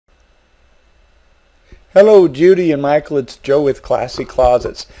Hello Judy and Michael, it's Joe with Classy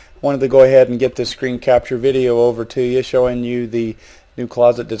Closets. I wanted to go ahead and get this screen capture video over to you showing you the new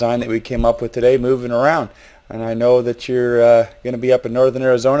closet design that we came up with today moving around. And I know that you're going to be up in northern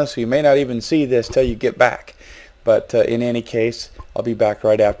Arizona, so you may not even see this till you get back. But in any case, I'll be back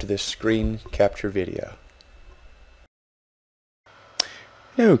right after this screen capture video.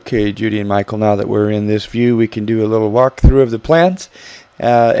 Okay, Judy and Michael, now that we're in this view, we can do a little walkthrough of the plans.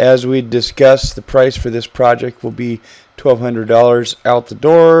 As we discussed, the price for this project will be $1,200 out the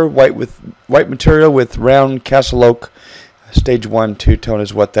door. White material with round castle oak. Stage 1 two-tone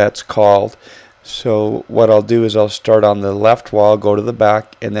is what that's called. So what I'll do is I'll start on the left wall, go to the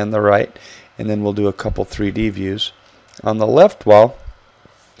back, and then the right, and then we'll do a couple 3D views. On the left wall,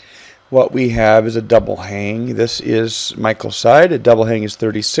 what we have is a double hang. This is Michael's side. A double hang is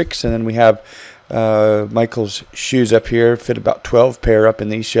 36, and then we have Michael's shoes up here. Fit about 12 pair up in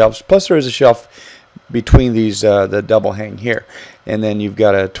these shelves. Plus there is a shelf between these, the double hang here. And then you've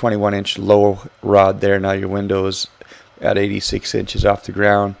got a 21-inch low rod there. Now your window is at 86 inches off the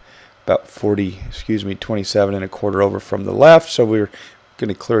ground, about 27 and a quarter over from the left. So we're going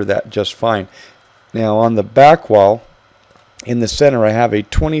to clear that just fine. Now on the back wall, in the center, I have a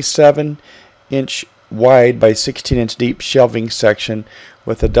 27-inch wide by 16-inch deep shelving section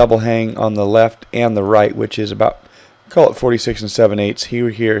with a double hang on the left and the right, which is about, call it 46 and 7/8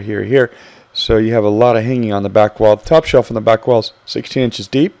 here. So you have a lot of hanging on the back wall. The top shelf on the back wall is 16 inches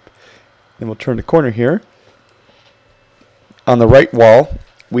deep. Then we'll turn the corner here. On the right wall,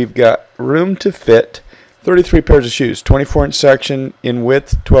 we've got room to fit 33 pairs of shoes, 24-inch section in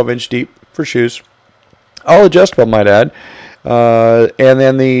width, 12-inch deep for shoes. All adjustable, might add. And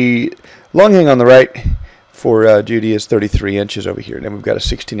then the long hang on the right for Judy is 33 inches over here. And then we've got a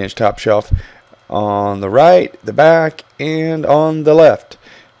 16-inch top shelf on the right, the back, and on the left.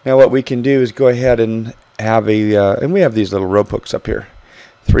 Now what we can do is go ahead and have and we have these little rope hooks up here.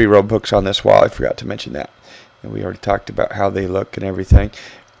 3 rope hooks on this wall. I forgot to mention that. And we already talked about how they look and everything.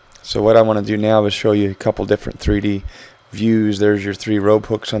 So what I want to do now is show you a couple different 3D views. There's your 3 rope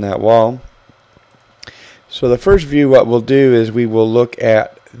hooks on that wall. So the first view, what we'll do is we will look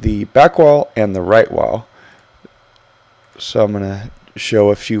at the back wall and the right wall. So I'm going to show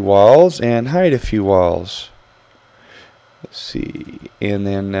a few walls and hide a few walls. Let's see. And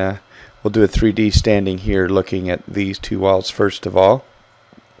then we'll do a 3D standing here looking at these 2 walls first of all.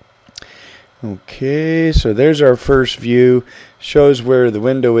 Okay, so there's our first view. Shows where the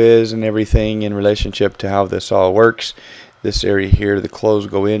window is and everything in relationship to how this all works. This area here, the clothes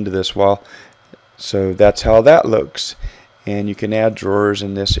go into this wall. So that's how that looks. And you can add drawers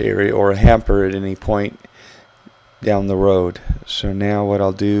in this area or a hamper at any point down the road. So now what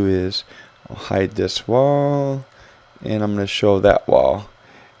I'll do is I'll hide this wall and I'm going to show that wall.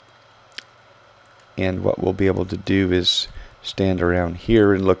 And what we'll be able to do is stand around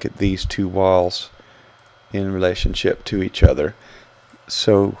here and look at these 2 walls in relationship to each other.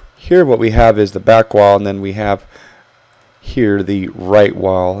 So here what we have is the back wall, and then we have here the right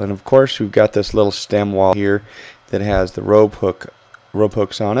wall, and of course we've got this little stem wall here that has the rope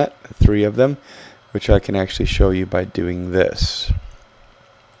hooks on it, 3 of them, which I can actually show you by doing this.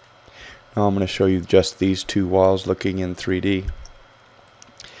 Now I'm going to show you just these 2 walls looking in 3D.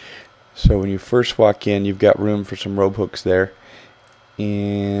 So when you first walk in, you've got room for some rope hooks there,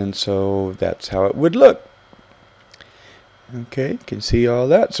 and so that's how it would look. Okay, you can see all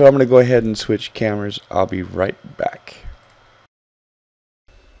that. So I'm going to go ahead and switch cameras. I'll be right back.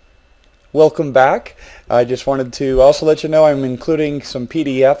 Welcome back. I just wanted to also let you know I'm including some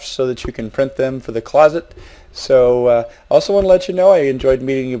PDFs so that you can print them for the closet. So also want to let you know I enjoyed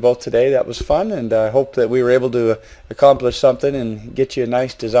meeting you both today. That was fun, and I hope that we were able to accomplish something and get you a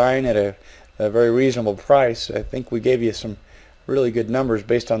nice design at a very reasonable price. I think we gave you some really good numbers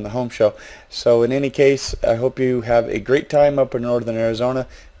based on the home show. So in any case, I hope you have a great time up in northern Arizona.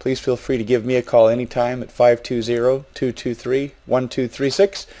 Please feel free to give me a call anytime at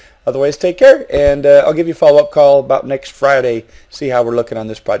 520-223-1236. Otherwise, take care, and I'll give you a follow-up call about next Friday, see how we're looking on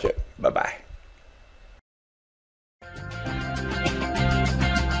this project. Bye-bye.